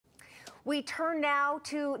We turn now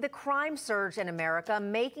to the crime surge in America,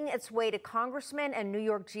 making its way to Congressman and New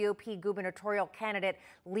York GOP gubernatorial candidate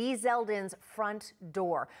Lee Zeldin's front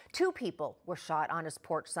door. 2 people were shot on his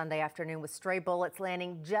porch Sunday afternoon with stray bullets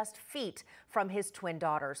landing just feet from his twin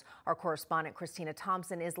daughters. Our correspondent Christina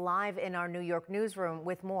Thompson is live in our New York newsroom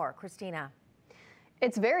with more. Christina.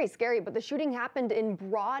 It's very scary, but the shooting happened in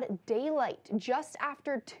broad daylight just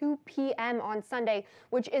after 2 p.m. on Sunday,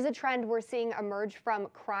 which is a trend we're seeing emerge from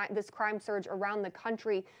this crime surge around the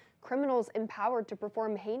country. Criminals empowered to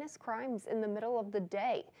perform heinous crimes in the middle of the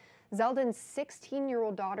day. Zeldin's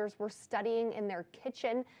 16-year-old daughters were studying in their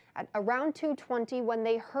kitchen at around 2:20 when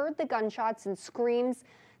they heard the gunshots and screams.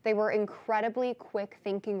 They were incredibly quick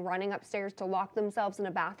thinking, running upstairs to lock themselves in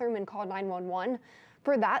a bathroom and call 911.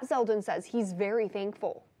 For that, Zeldin says he's very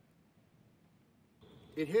thankful.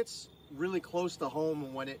 It hits really close to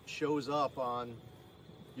home when it shows up on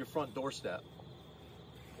your front doorstep.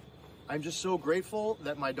 I'm just so grateful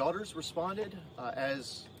that my daughters responded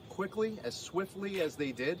as quickly, as swiftly as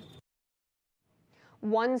they did.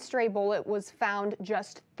 One stray bullet was found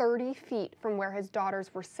just 30 feet from where his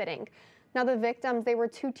daughters were sitting. Now, the victims, they were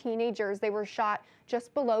 2 teenagers. They were shot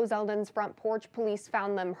just below Zeldin's front porch. Police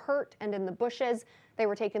found them hurt and in the bushes. They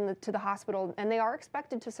were taken to the hospital, and they are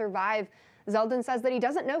expected to survive. Zeldin says that he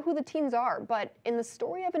doesn't know who the teens are, but in the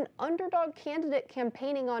story of an underdog candidate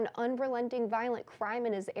campaigning on unrelenting violent crime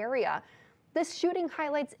in his area, this shooting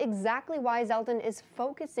highlights exactly why Zeldin is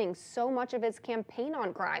focusing so much of his campaign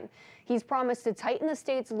on crime. He's promised to tighten the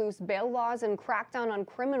state's loose bail laws and crack down on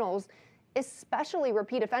criminals, especially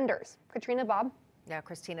repeat offenders. Katrina, Bob? Yeah,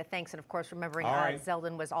 Christina, thanks. And of course, remembering Right.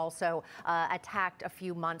 Zeldin was also attacked a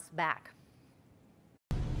few months back.